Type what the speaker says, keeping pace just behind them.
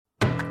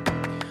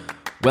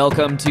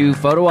Welcome to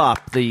Photo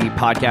Op, the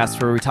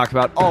podcast where we talk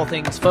about all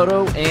things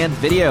photo and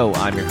video.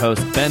 I'm your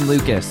host, Ben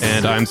Lucas.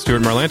 And I'm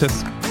Stuart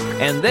Marlantis.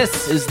 And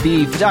this is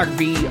the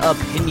Photography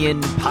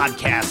Opinion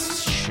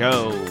Podcast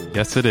Show.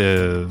 Yes, it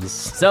is.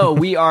 So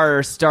we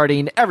are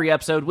starting every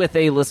episode with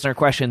a listener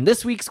question.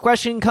 This week's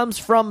question comes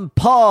from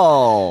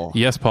Paul.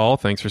 Yes, Paul,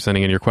 thanks for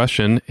sending in your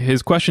question.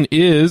 His question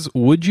is,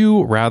 would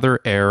you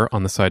rather err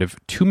on the side of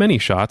too many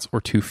shots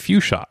or too few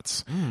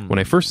shots? When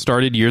I first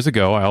started years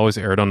ago, I always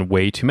erred on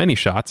way too many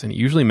shots, and it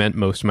usually meant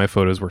most of my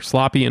photos were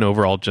sloppy and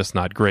overall just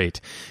not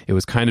great. It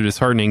was kind of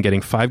disheartening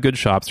getting 5 good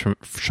shots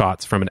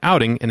from an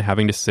outing and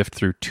having to sift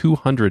through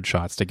 200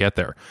 shots to get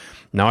there.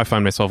 Now I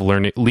find myself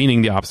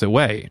leaning the opposite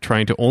way,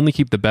 trying to only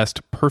keep the best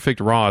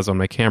perfect RAWs on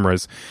my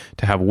cameras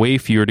to have way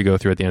fewer to go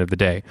through at the end of the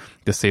day.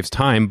 This saves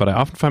time, but I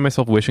often find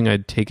myself wishing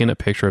I'd taken a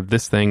picture of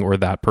this thing or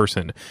that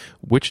person.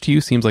 Which to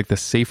you seems like the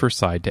safer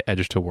side to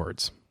edge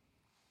towards?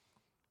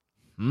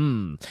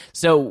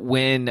 So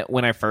when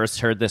I first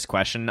heard this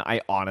question,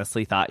 I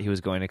honestly thought he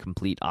was going a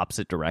complete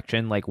opposite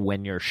direction. Like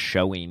when you're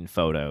showing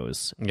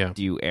photos,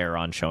 do you err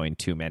on showing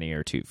too many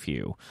or too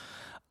few?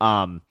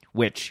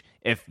 Which,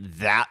 if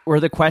that were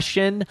the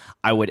question,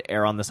 I would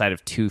err on the side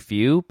of too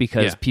few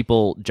because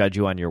people judge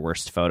you on your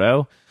worst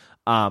photo.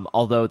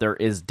 Although there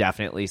is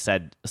definitely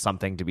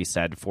something to be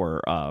said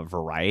for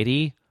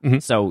variety.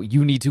 So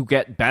you need to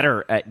get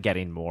better at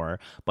getting more,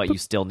 but you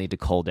still need to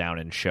cull down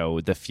and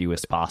show the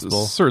fewest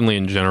possible. Certainly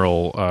in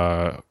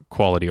general,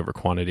 quality over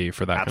quantity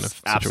for that kind of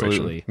situation.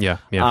 Absolutely.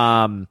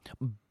 Yeah.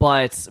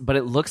 But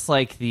it looks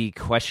like the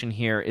question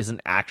here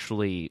isn't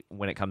actually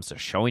when it comes to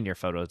showing your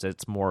photos.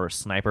 It's more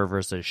sniper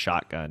versus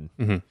shotgun,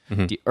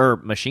 or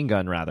machine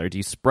gun rather. Do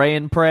you spray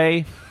and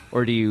pray,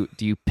 or do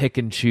you pick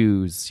and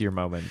choose your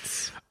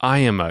moments? I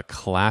am a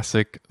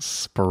classic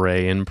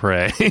spray and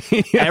pray.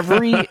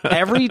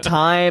 Every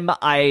time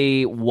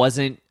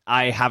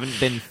I haven't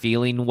been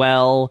feeling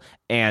well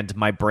and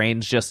my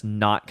brain's just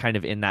not kind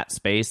of in that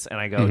space and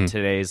I go,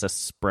 today's a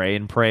spray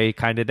and pray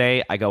kind of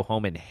day, I go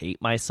home and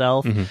hate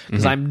myself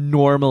because I'm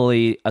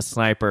normally a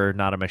sniper,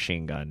 not a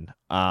machine gun.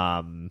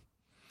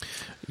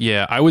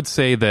 Yeah, I would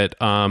say that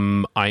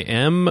I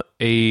am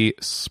a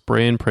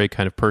spray and pray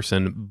kind of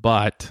person,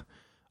 but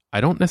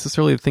I don't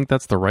necessarily think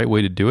that's the right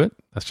way to do it.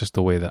 That's just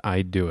the way that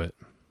I do it.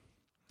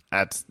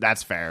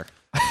 That's fair.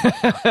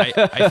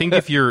 I think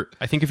if you're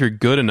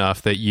good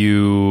enough that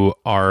you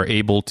are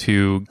able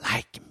to,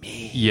 like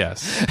me.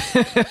 Yes.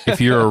 If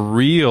you're a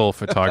real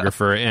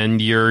photographer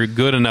and you're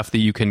good enough that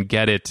you can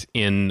get it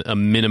in a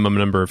minimum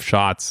number of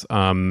shots,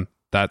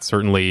 that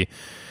certainly,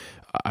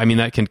 I mean,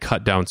 that can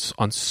cut down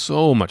on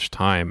so much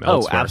time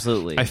elsewhere. Oh,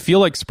 absolutely. I feel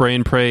like spray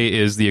and pray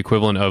is the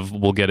equivalent of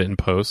we'll get it in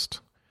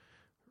post.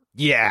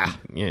 Yeah.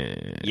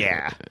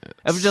 I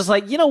was just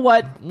like, you know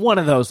what? One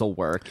of those will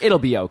work. It'll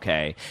be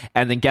okay.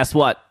 And then guess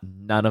what?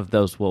 None of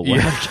those will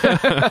work.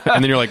 Yeah.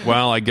 And then you're like,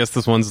 well, I guess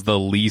this one's the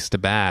least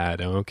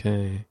bad.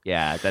 Okay.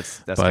 Yeah,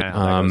 that's kind of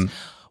how that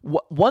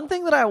goes. One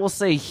thing that I will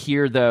say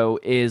here, though,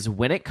 is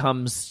when it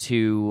comes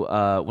to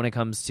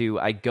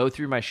I go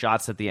through my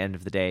shots at the end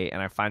of the day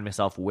and I find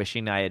myself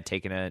wishing I had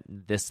taken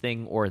this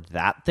thing or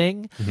that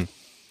thing.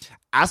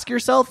 Ask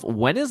yourself,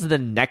 when is the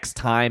next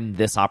time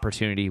this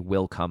opportunity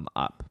will come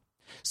up?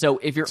 So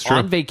if you're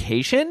on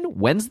vacation,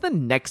 when's the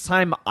next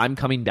time I'm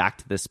coming back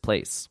to this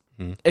place?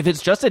 If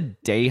it's just a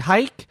day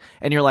hike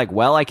and you're like,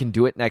 well, I can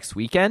do it next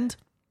weekend,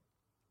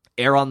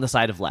 err on the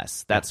side of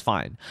less. That's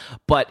fine.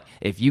 But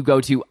if you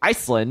go to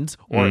Iceland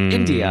or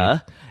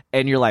India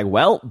and you're like,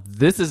 well,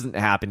 this isn't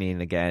happening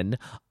again,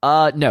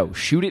 no,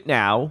 shoot it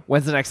now.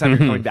 When's the next time you're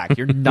coming back?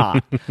 You're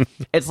not.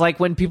 It's like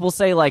when people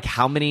say, like,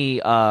 how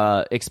many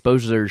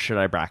exposures should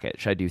I bracket?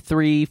 Should I do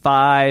 3,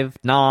 5,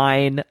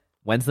 9?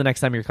 When's the next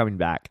time you're coming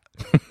back?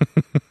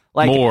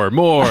 Like more.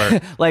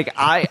 Like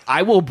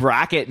I will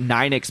bracket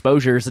 9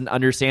 exposures and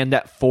understand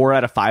that 4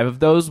 out of 5 of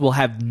those will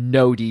have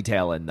no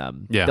detail in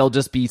them. Yeah. They'll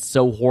just be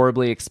so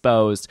horribly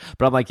exposed.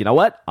 But I'm like, you know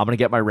what? I'm gonna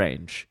get my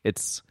range.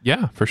 It's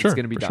for sure. It's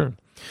gonna be done. Sure.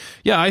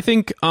 Yeah, I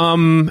think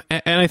and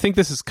I think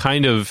this is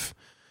kind of,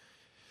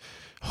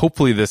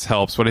 hopefully this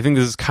helps, but I think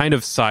this is kind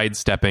of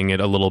sidestepping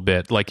it a little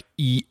bit. Like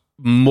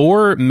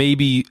more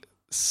maybe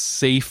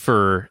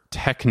safer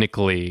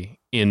technically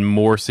in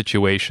more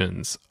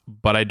situations,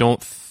 but I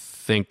don't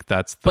think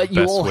that's the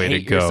best way to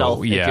go.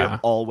 Yourself if you're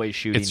always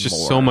shooting. It's just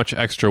more. so much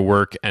extra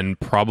work and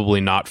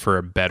probably not for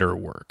a better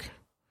work.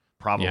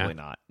 Probably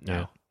not.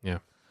 No. Yeah.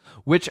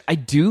 Which I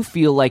do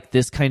feel like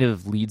this kind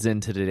of leads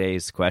into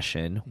today's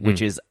question,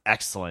 which is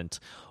excellent.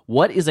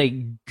 What is a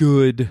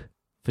good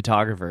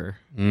photographer?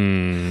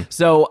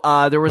 So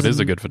there was what is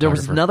a good photographer? There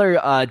was another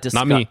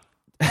Not me.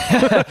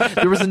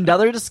 There was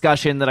another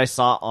discussion that I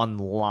saw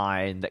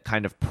online that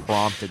kind of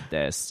prompted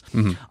this.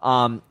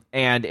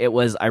 And it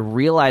was, I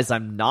realized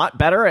I'm not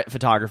better at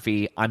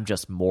photography, I'm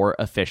just more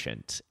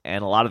efficient.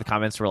 And a lot of the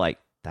comments were like,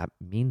 that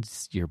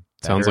means you're better.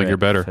 Sounds like you're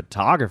better.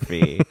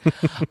 Photography.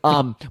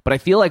 But I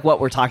feel like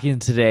what we're talking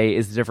today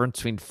is the difference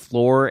between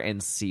floor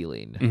and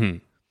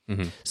ceiling.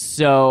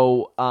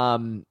 So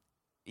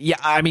Yeah,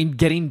 I mean,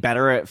 getting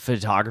better at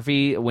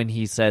photography, when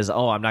he says,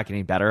 "Oh, I'm not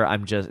getting better,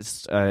 I'm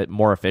just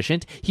more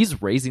efficient,"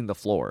 he's raising the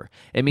floor.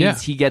 It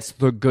means he gets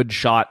the good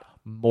shot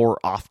more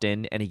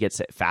often, and he gets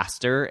it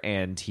faster,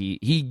 and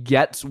he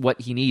gets what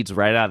he needs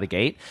right out of the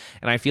gate.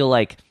 And I feel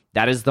like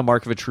that is the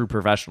mark of a true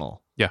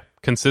professional. Yeah,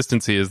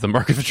 consistency is the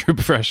mark of a true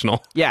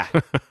professional. Yeah,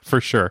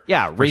 for sure.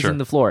 Yeah, raising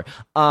the floor.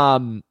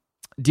 I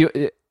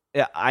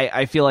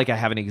feel like I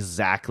haven't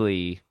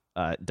exactly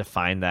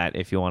defined that.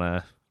 If you want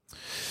to.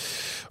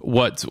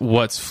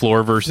 What's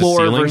floor versus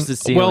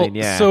ceiling?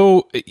 Well,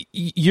 so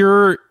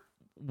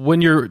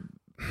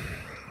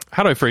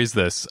how do I phrase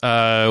this?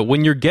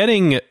 When you're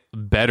getting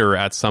better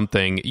at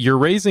something, you're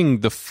raising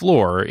the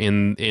floor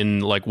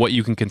in like what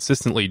you can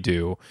consistently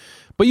do,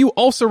 but you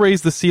also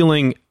raise the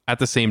ceiling at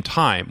the same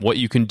time, what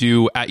you can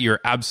do at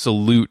your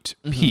absolute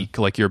peak,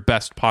 like your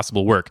best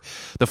possible work.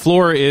 The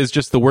floor is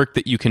just the work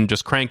that you can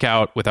just crank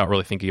out without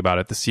really thinking about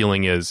it. The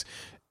ceiling is,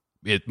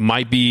 it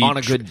might be on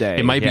a good day.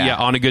 It might be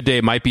on a good day.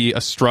 It might be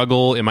a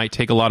struggle. It might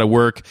take a lot of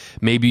work.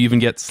 Maybe you even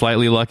get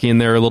slightly lucky in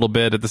there a little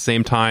bit at the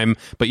same time.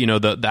 But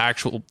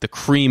the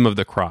cream of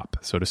the crop,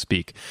 so to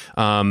speak.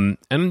 And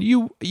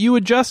you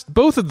adjust,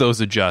 both of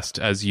those adjust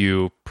as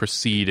you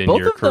proceed in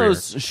your career. Both of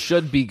those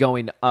should be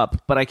going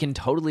up, but I can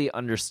totally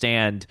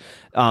understand.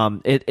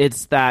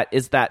 It's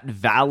that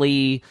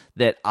valley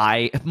that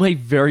my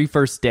very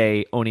first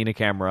day owning a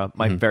camera,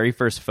 my very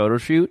first photo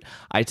shoot,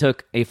 I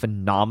took a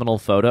phenomenal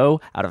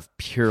photo out of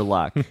pure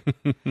luck.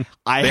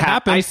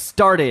 I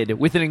started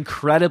with an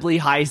incredibly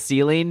high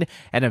ceiling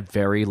and a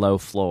very low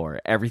floor.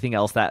 Everything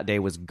else that day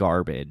was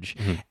garbage.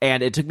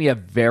 And it took me a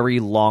very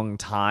long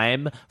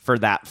time for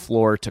that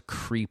floor to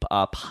creep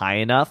up high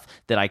enough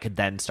that I could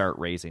then start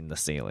raising the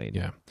ceiling.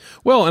 Yeah.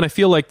 Well, and I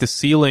feel like the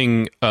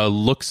ceiling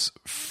looks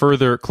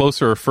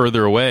closer or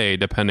further away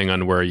depending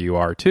on where you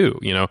are too.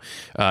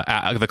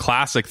 The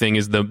classic thing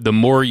is the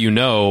more you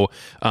know,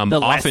 the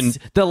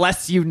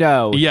less you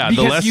know. Yeah,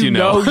 because the less you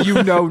know.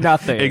 You know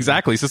nothing.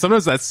 Exactly. So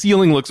sometimes that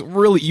ceiling looks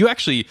you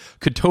actually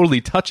could totally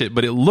touch it,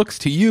 but it looks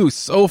to you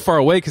so far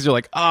away because you're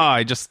like,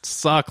 I just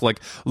suck. Like,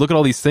 look at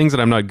all these things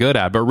that I'm not good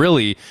at. But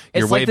really,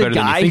 you're way better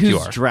than you think you are. It's like the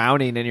guy who's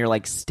drowning and you're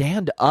like,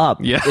 stand up.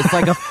 Yeah. It's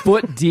like a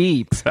foot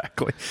deep.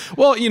 Exactly.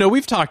 Well,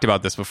 we've talked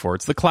about this before.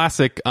 It's the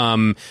classic,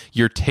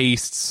 your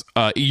tastes,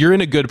 you're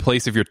in a good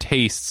place if your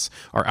tastes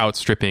are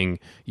outstripping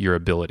your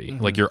ability.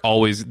 Like you're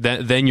always,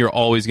 then you're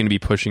always going to be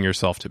pushing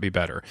yourself to be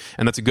better.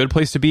 And that's a good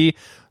place to be.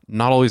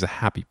 Not always a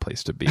happy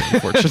place to be,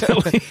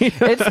 unfortunately.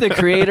 It's the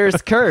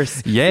creator's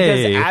curse.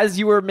 Yay. Because as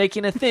you were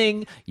making a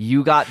thing,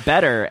 you got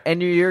better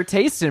and your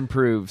taste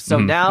improved. So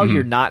now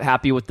you're not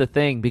happy with the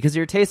thing because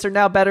your tastes are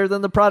now better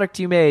than the product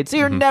you made. So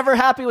you're never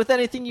happy with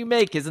anything you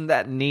make. Isn't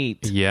that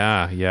neat?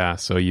 Yeah.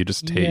 So you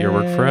just hate your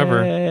work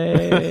forever.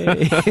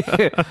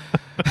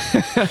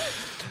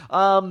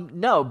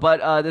 No,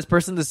 but this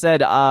person that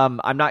said,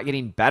 I'm not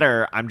getting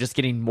better, I'm just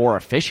getting more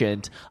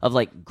efficient, of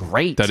like,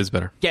 great. That is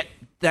better.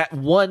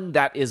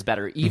 That is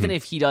better. Even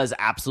if he does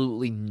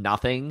absolutely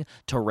nothing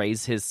to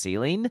raise his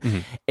ceiling,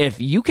 if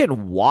you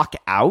can walk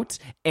out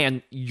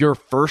and your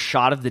first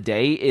shot of the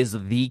day is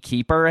the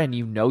keeper and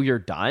you're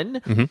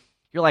done,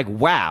 you're like,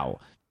 wow,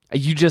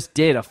 you just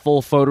did a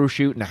full photo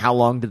shoot, and how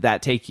long did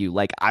that take you?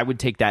 Like, I would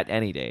take that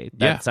any day.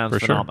 That sounds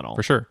phenomenal.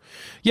 For sure.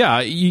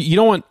 Yeah, you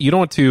don't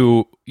want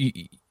to...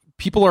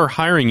 People are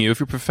hiring you, if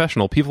you're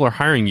professional, people are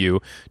hiring you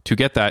to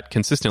get that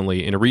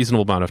consistently in a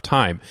reasonable amount of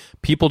time.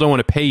 People don't want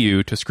to pay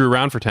you to screw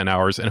around for 10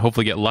 hours and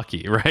hopefully get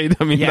lucky, right?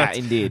 I mean,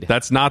 indeed.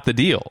 That's not the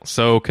deal.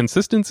 So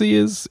consistency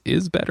is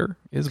better.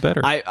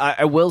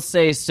 I will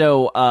say,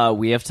 so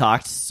we have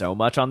talked so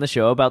much on the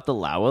show about the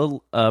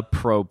Laowa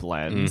Pro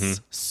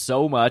blends.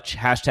 So much.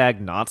 #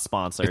 not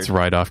sponsored. It's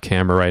right off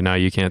camera right now.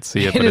 You can't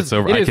see it, but it's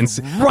over. I can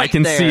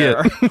see it.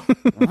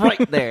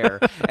 Right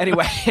there.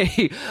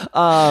 Anyway,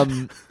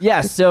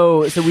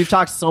 So we've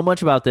talked so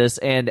much about this,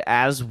 and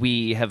as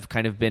we have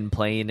kind of been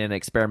playing and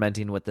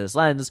experimenting with this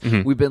lens,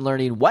 we've been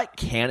learning what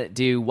can it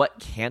do, what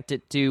can't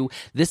it do.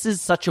 This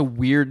is such a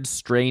weird,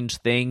 strange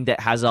thing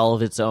that has all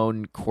of its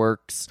own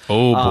quirks.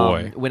 Oh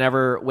boy!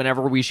 Whenever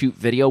we shoot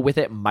video with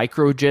it,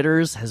 micro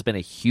jitters has been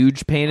a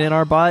huge pain in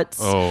our butts.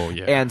 Oh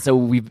yeah! And so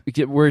we're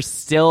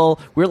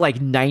like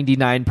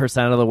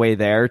 99% of the way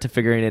there to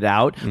figuring it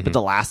out. But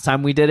the last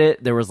time we did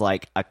it, there was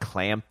like a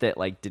clamp that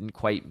like didn't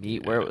quite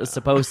meet where it was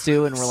supposed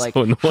to, and we're like,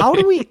 how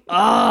do we?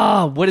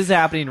 What is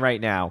happening right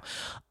now?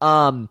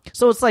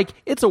 So it's like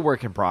it's a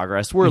work in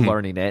progress. We're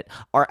learning it.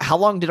 How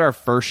long did our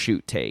first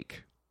shoot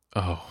take?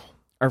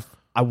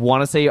 I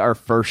want to say our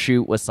first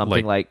shoot was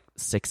something like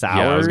 6 hours.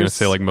 Yeah, I was going to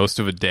say like most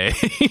of a day.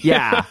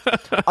 Yeah.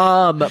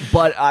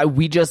 But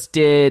we just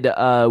did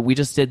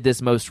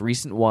this most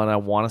recent one. I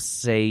want to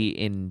say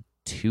in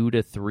 2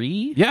 to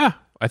 3. Yeah,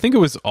 I think it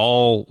was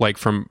all like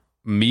from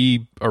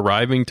me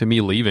arriving to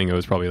me leaving. It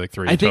was probably like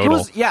 3 I think total. It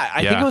was. Yeah,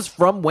 I think it was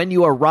from when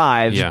you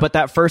arrived. Yeah. But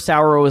that first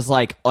hour was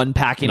like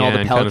unpacking all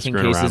the Pelican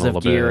cases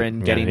of gear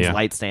and getting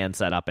light stand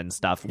set up and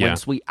stuff.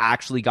 Once we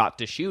actually got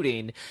to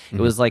shooting, it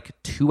was like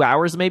 2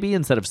 hours maybe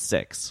instead of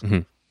 6.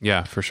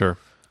 Yeah, for sure.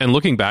 And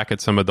looking back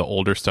at some of the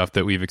older stuff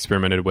that we've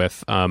experimented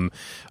with, I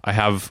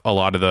have a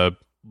lot of the,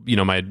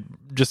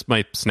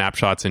 my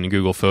snapshots in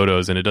Google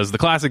Photos, and it does the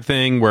classic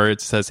thing where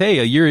it says, hey,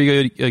 a year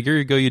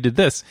ago you did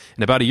this,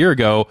 and about a year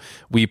ago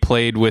we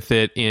played with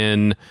it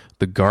in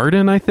the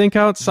garden, I think,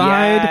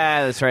 outside.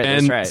 Yeah, that's right.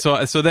 And that's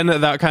right. So then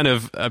that kind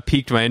of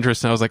piqued my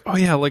interest, and I was like, oh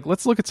yeah, like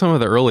let's look at some of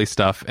the early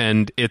stuff,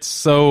 and it's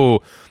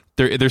so.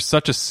 There's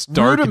such a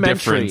stark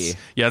difference.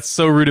 Yeah, it's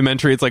so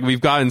rudimentary. It's like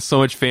we've gotten so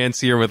much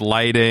fancier with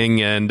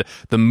lighting and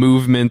the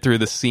movement through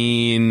the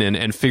scene,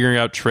 and figuring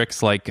out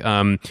tricks like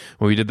when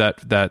we did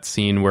that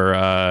scene where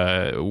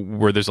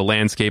there's a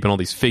landscape and all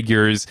these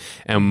figures,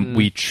 and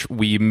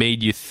we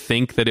made you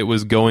think that it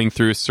was going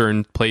through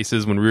certain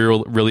places when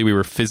we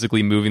were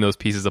physically moving those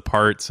pieces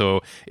apart,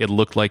 so it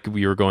looked like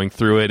we were going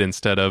through it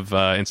instead of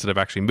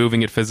actually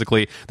moving it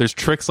physically. There's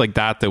tricks like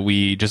that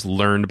we just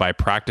learned by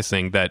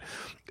practicing that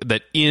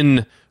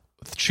in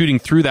shooting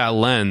through that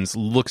lens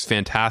looks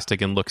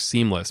fantastic and looks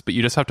seamless, but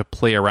you just have to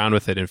play around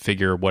with it and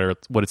figure what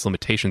its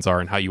limitations are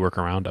and how you work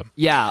around them.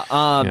 Yeah.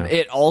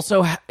 It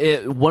also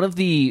one of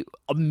the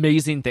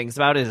amazing things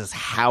about it is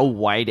how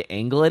wide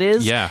angle it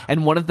is. Yeah.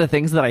 And one of the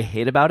things that I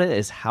hate about it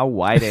is how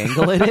wide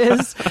angle it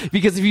is,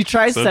 because if you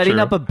try setting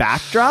up a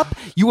backdrop,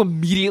 you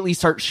immediately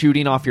start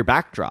shooting off your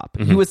backdrop.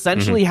 You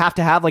essentially have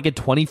to have like a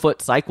 20-foot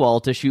cyc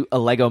wall to shoot a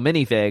Lego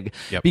minifig,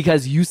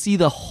 because you see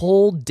the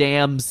whole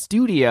damn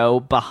studio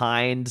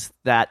behind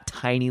that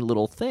tiny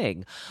little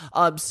thing.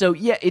 So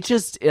yeah, it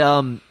just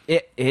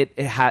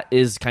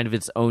is kind of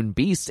its own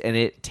beast, and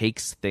it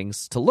takes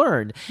things to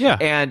learn. Yeah.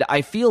 And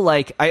I feel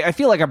like I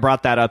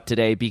brought that up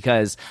today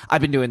because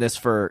I've been doing this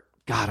for,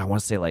 God, I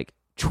want to say like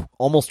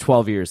almost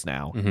 12 years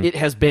now. It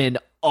has been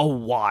a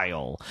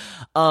while.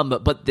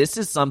 But this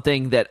is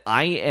something that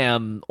I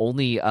am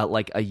only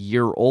like a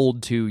year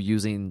old to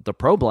using the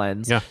Probe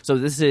lens. Yeah. So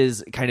this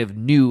is kind of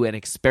new and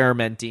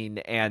experimenting,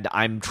 and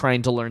I'm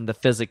trying to learn the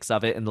physics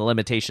of it and the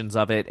limitations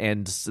of it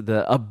and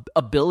the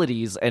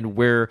abilities and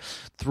where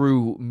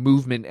through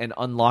movement and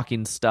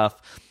unlocking stuff.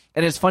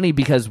 And it's funny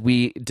because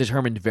we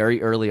determined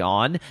very early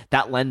on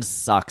that lens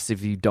sucks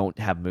if you don't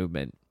have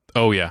movement.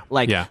 Oh yeah.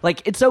 Like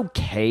it's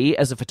okay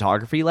as a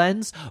photography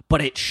lens,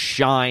 but it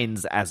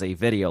shines as a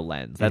video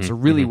lens. That's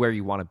really where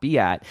you want to be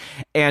at.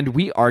 And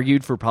we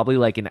argued for probably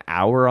like an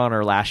hour on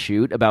our last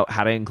shoot about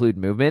how to include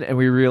movement, and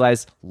we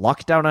realized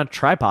lock it down on a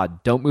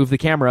tripod. Don't move the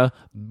camera,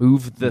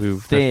 move the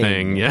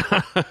thing. Yeah.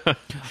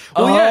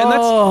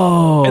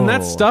 Yeah, and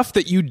that's stuff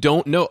that you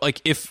don't know. Like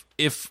if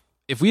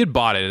we had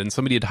bought it and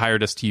somebody had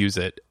hired us to use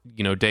it,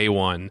 day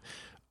one,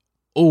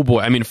 oh boy.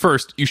 I mean,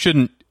 first, you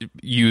shouldn't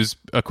use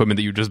equipment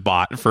that you just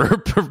bought for a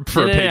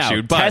paid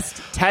shoot. But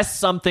test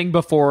something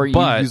before you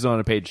use it on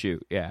a paid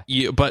shoot. Yeah.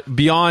 But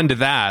beyond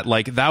that,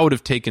 like that would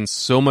have taken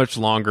so much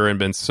longer and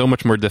been so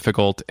much more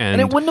difficult. And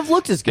it wouldn't have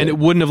looked as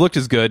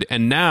good.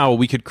 And now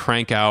we could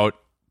crank out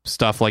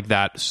stuff like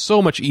that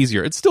so much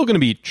easier. It's still going to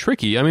be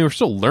tricky. I mean, we're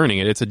still learning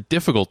it. It's a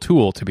difficult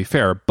tool, to be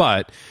fair,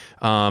 but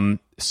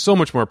so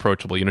much more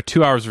approachable.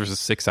 2 hours versus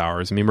 6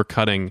 hours. I mean, we're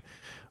cutting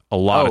a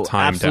lot of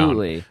time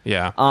absolutely.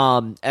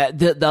 down. Yeah.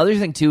 The other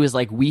thing too is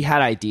like we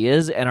had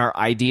ideas, and our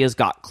ideas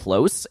got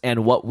close,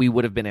 and what we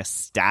would have been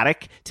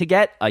ecstatic to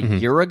get a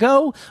year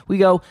ago, we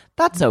go,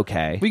 that's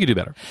okay. We could do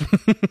better.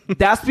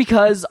 That's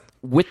because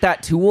with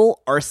that tool,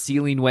 our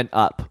ceiling went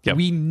up. Yep.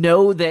 We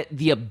know that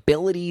the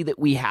ability that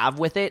we have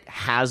with it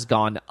has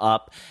gone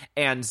up.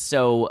 And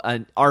so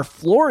our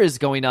floor is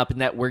going up in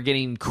that we're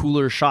getting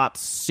cooler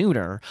shots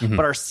sooner, but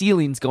our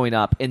ceiling's going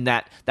up in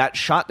that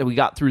shot that we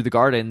got through the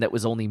garden that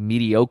was only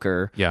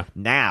mediocre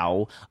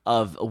now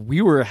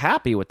we were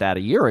happy with that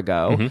a year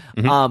ago.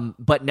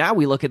 But now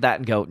we look at that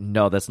and go,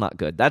 no, that's not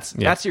good. That's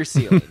your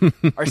ceiling.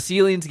 Our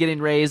ceiling's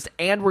getting raised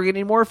and we're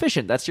getting more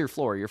efficient. That's your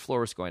floor. Your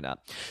floor is going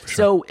up. Sure.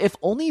 So if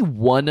only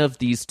one of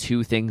these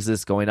two things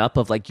is going up,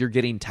 of like you're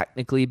getting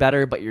technically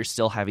better, but you're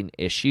still having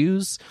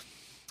issues.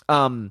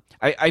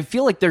 I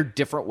feel like there are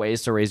different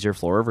ways to raise your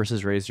floor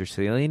versus raise your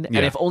ceiling. And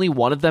if only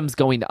one of them's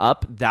going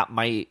up, that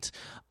might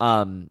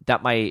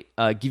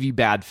give you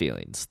bad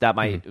feelings. That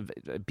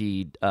might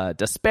be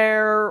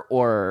despair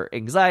or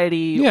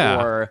anxiety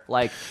or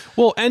like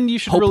and you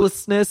should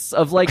hopelessness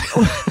of like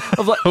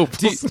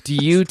do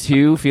you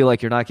too feel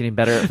like you're not getting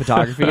better at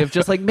photography? Of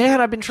just like,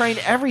 man, I've been trying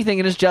everything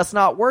and it's just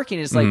not working.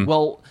 It's like,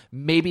 well,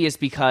 maybe it's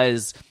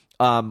because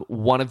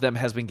one of them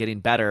has been getting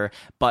better,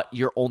 but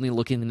you're only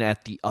looking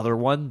at the other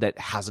one that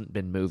hasn't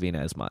been moving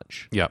as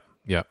much. Yep.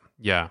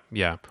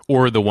 Yeah.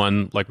 Or the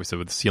one, like we said,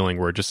 with the ceiling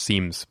where it just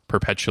seems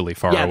perpetually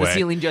far away. Yeah, the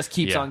ceiling just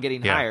keeps on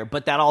getting higher.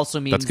 But that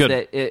also means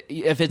that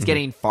if it's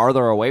getting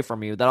farther away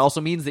from you, that also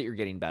means that you're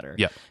getting better.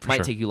 Yeah, it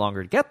might take you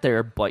longer to get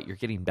there, but you're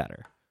getting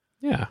better.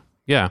 Yeah.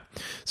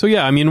 So,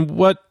 I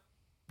mean,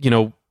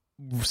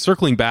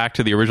 circling back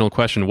to the original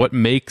question, what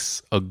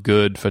makes a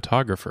good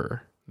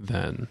photographer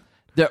then?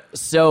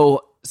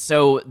 So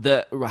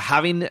the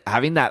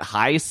having that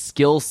high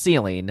skill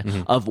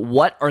ceiling of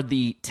what are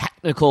the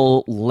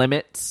technical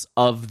limits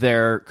of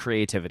their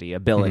creativity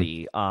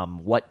ability,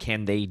 what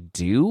can they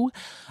do,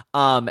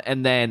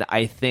 and then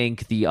I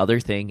think the other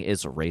thing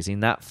is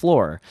raising that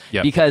floor,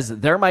 because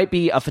there might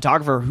be a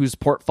photographer whose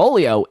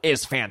portfolio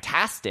is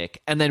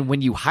fantastic, and then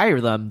when you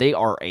hire them, they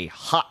are a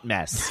hot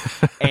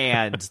mess,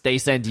 and they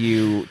send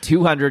you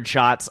 200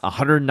 shots,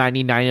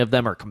 199 of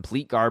them are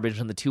complete garbage,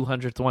 and the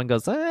 200th one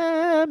goes,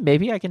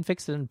 maybe I can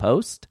fix it in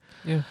post.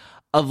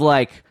 Of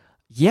like,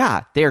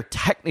 yeah, they're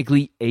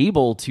technically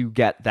able to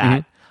get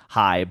that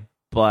high,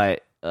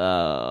 but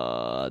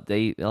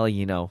they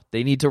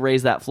need to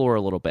raise that floor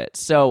a little bit.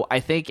 So I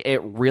think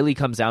it really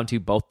comes down to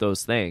both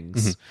those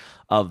things.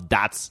 Of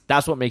that's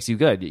what makes you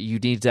good. You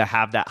need to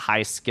have that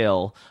high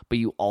skill, but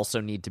you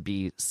also need to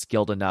be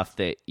skilled enough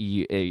that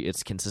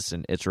it's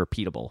consistent, it's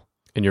repeatable.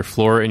 And your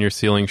floor and your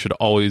ceiling should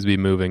always be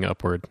moving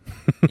upward.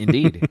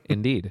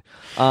 Indeed.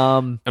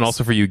 And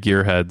also for you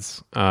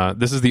gearheads,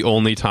 this is the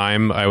only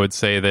time I would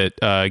say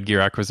that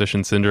gear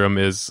acquisition syndrome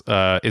is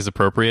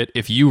appropriate.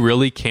 If you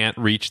really can't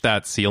reach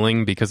that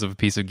ceiling because of a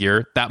piece of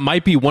gear, that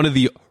might be one of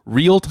the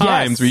real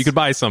times where you could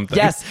buy something.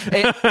 Yes.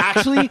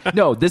 Actually,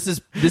 no, this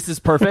is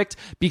perfect,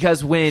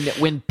 because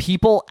when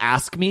people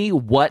ask me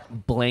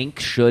what blank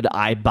should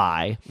I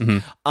buy,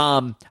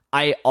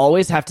 I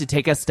always have to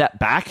take a step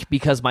back,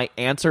 because my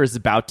answer is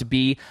about to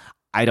be,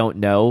 I don't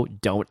know,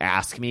 don't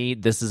ask me,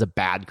 this is a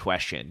bad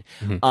question.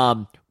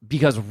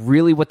 Because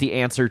really what the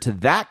answer to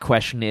that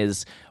question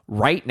is,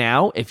 right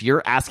now, if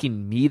you're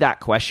asking me that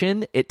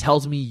question, it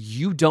tells me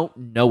you don't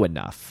know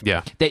enough.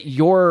 Yeah. That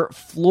your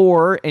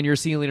floor and your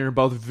ceiling are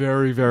both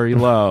very, very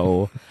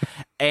low.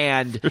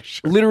 And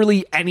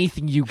literally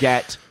anything you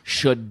get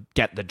should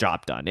get the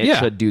job done. It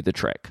should do the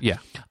trick. Yeah.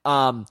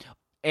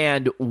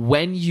 And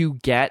when you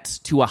get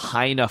to a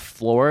high enough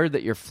floor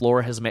that your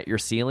floor has met your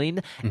ceiling,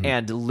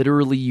 and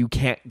literally you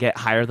can't get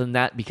higher than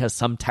that because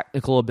some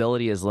technical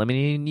ability is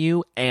limiting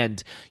you,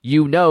 and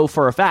you know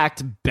for a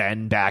fact,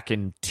 Ben, back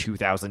in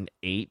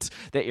 2008,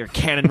 that your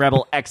Canon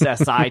Rebel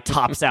XSI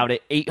tops out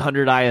at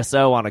 800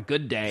 ISO on a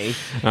good day,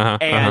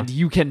 and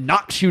you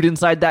cannot shoot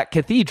inside that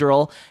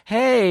cathedral.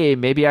 Hey,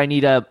 maybe I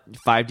need a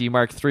 5D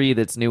Mark III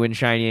that's new and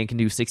shiny and can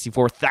do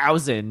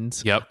 64,000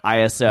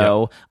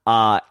 ISO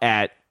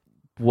at,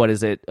 what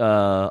is it,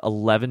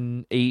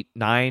 11, 8,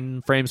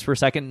 9 frames per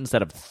second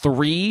instead of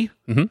 3.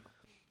 And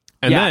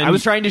then I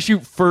was trying to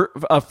shoot for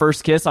a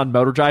first kiss on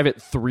Motor Drive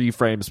at 3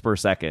 frames per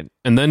second.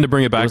 And then to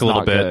bring it back a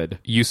little bit,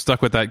 you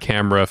stuck with that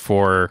camera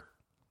for,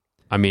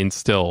 I mean,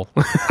 still.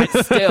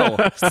 Still.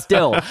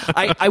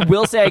 I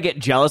will say I get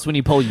jealous when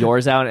you pull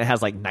yours out and it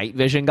has like night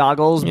vision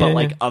goggles, but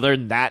like other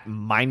than that,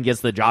 mine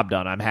gets the job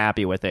done. I'm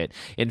happy with it.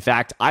 In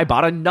fact, I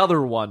bought another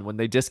one when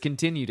they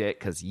discontinued it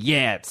because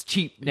it's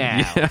cheap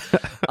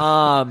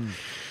now.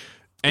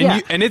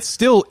 And it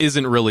still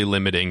isn't really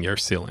limiting your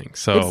ceiling.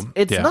 So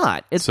it's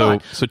not. It's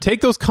not. So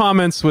take those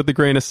comments with a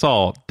grain of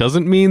salt.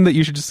 Doesn't mean that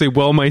you should just say,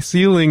 well, my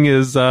ceiling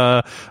is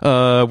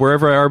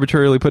wherever I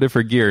arbitrarily put it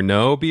for gear.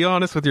 No, be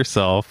honest with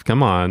yourself.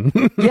 Come on.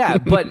 Yeah,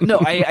 but no,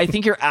 I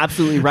think you're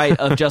absolutely right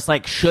of just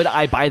like, should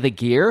I buy the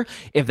gear?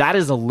 If that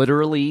is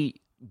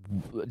literally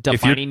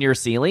defining your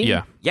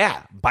ceiling,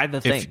 buy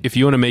the thing. If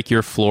you want to make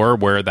your floor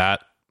where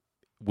that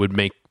would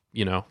make,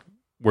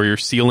 where your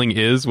ceiling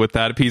is with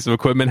that piece of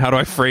equipment. How do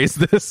I phrase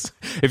this?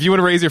 If you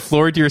want to raise your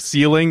floor to your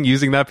ceiling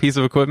using that piece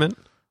of equipment,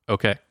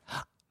 okay.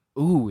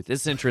 Ooh,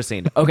 this is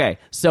interesting. Okay,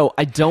 so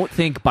I don't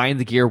think buying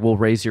the gear will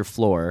raise your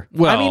floor.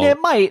 Well, I mean, it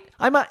might.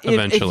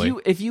 Eventually.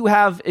 If you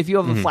have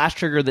a flash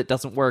trigger that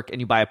doesn't work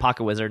and you buy a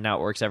Pocket Wizard, now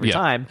it works every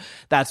time.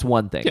 That's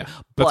one thing. Yeah,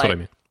 that's what I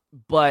mean.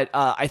 But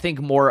I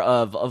think more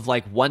of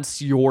like, once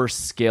your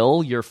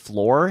your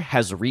floor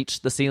has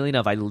reached the ceiling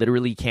of, I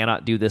literally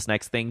cannot do this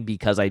next thing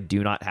because I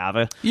do not have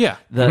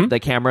the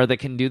camera that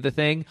can do the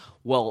thing.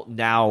 Well,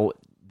 now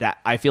that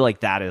I feel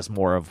like that is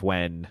more of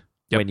when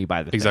you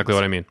buy the exactly things.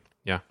 what I mean.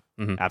 Yeah.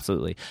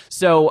 Absolutely.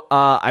 So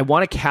I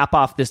want to cap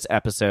off this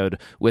episode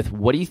with,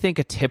 what do you think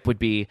a tip would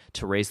be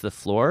to raise the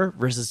floor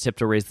versus tip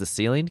to raise the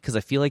ceiling? Because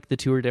I feel like the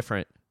two are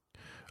different.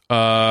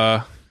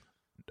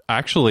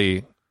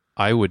 Actually,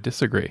 I would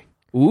disagree.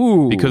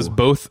 Ooh. Because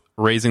both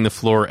raising the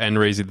floor and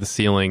raising the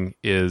ceiling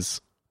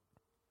is,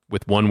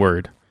 with one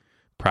word,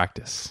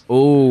 practice.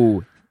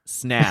 Ooh,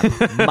 snap.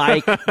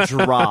 Mic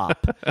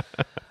drop.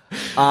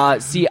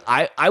 See,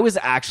 I was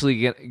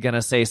actually going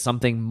to say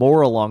something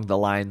more along the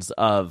lines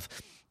of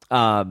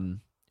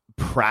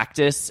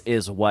practice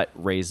is what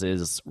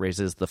raises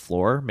the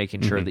floor,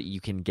 making sure that you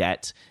can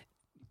get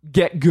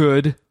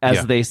good,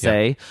 as they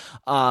say.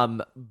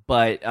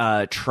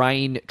 But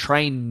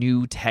trying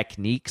new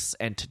techniques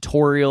and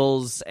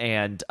tutorials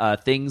and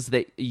things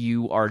that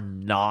you are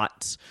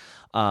not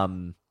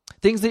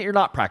things that you're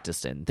not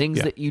practiced in,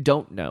 things that you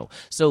don't know.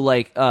 So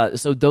like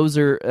so those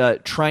are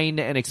trying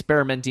and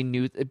experimenting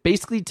new,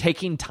 basically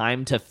taking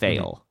time to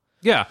fail.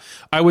 Yeah,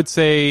 I would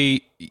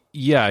say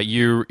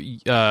you're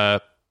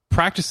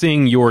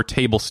practicing your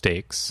table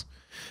stakes.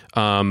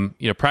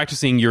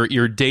 Practicing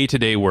your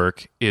day-to-day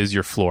work is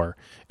your floor.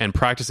 and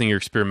practicing your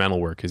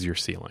experimental work is your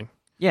ceiling.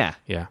 Yeah.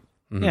 Yeah.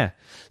 Yeah.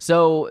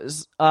 So,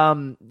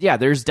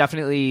 there's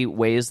definitely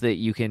ways that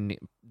you can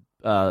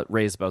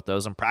raise both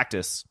those, and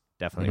practice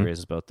definitely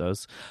raises both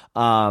those.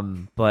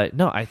 But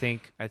no, I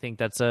think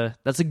that's a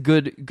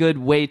good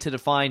way to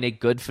define a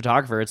good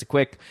photographer. It's a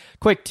quick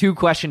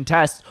 2-question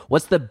test.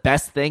 What's the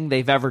best thing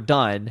they've ever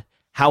done?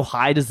 How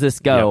high does this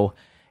go? Yep.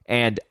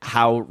 And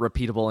how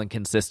repeatable and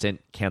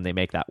consistent can they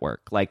make that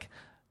work? Like,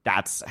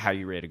 that's how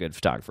you rate a good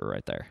photographer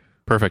right there.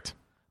 Perfect.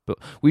 But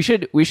we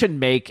should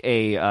make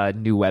a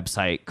new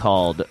website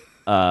called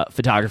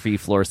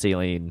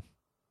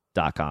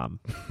photographyfloorceiling.com.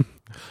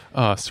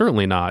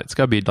 Certainly not. It's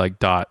got to be like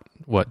dot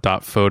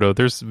photo.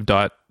 There's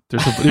dot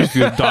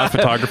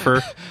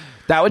photographer.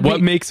 That would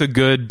what makes a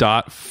good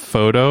dot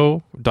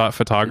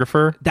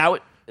photographer? That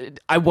would.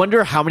 I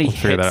wonder how many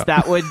hits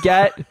that would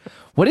get.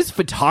 What is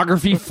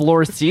photography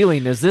floor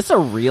ceiling? Is this a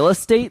real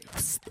estate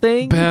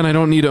thing? Ben, I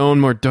don't need to own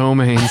more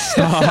domains.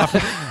 Stop.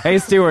 Hey,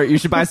 Stuart, you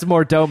should buy some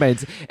more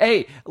domains.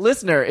 Hey,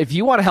 listener, if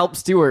you want to help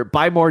Stuart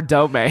buy more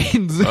domains,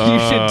 you should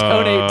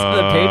donate to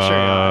the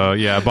Patreon.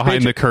 Yeah,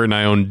 behind the curtain,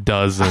 I own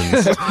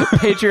dozens.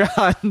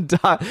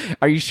 Patreon.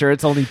 Are you sure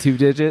it's only 2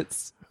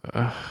 digits?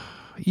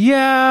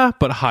 Yeah,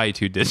 but high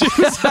 2 digits.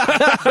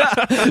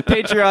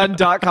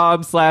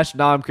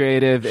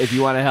 Patreon.com/nomcreative if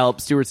you want to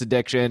help Stuart's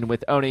addiction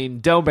with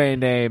owning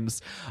domain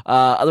names.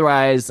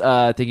 Otherwise,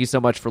 thank you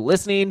so much for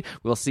listening.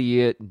 We'll see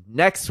you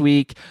next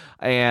week.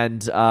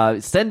 And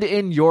send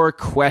in your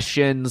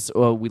questions.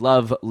 We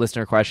love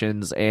listener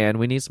questions, and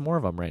we need some more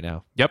of them right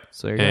now. Yep.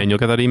 So you'll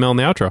get that email in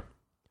the outro.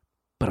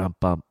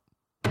 Ba-dum-bum.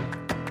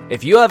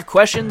 If you have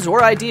questions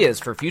or ideas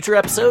for future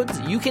episodes,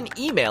 you can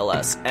email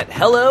us at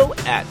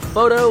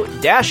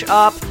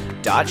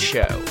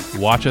hello@photo-op.show.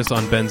 Watch us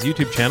on Ben's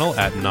YouTube channel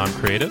at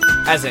NomCreative.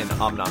 As in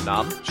Om Nom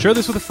Nom. Share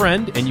this with a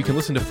friend, and you can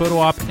listen to Photo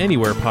Op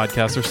anywhere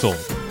podcasts are sold.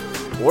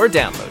 Or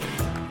download it.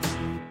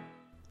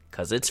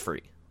 'Cause it's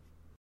free.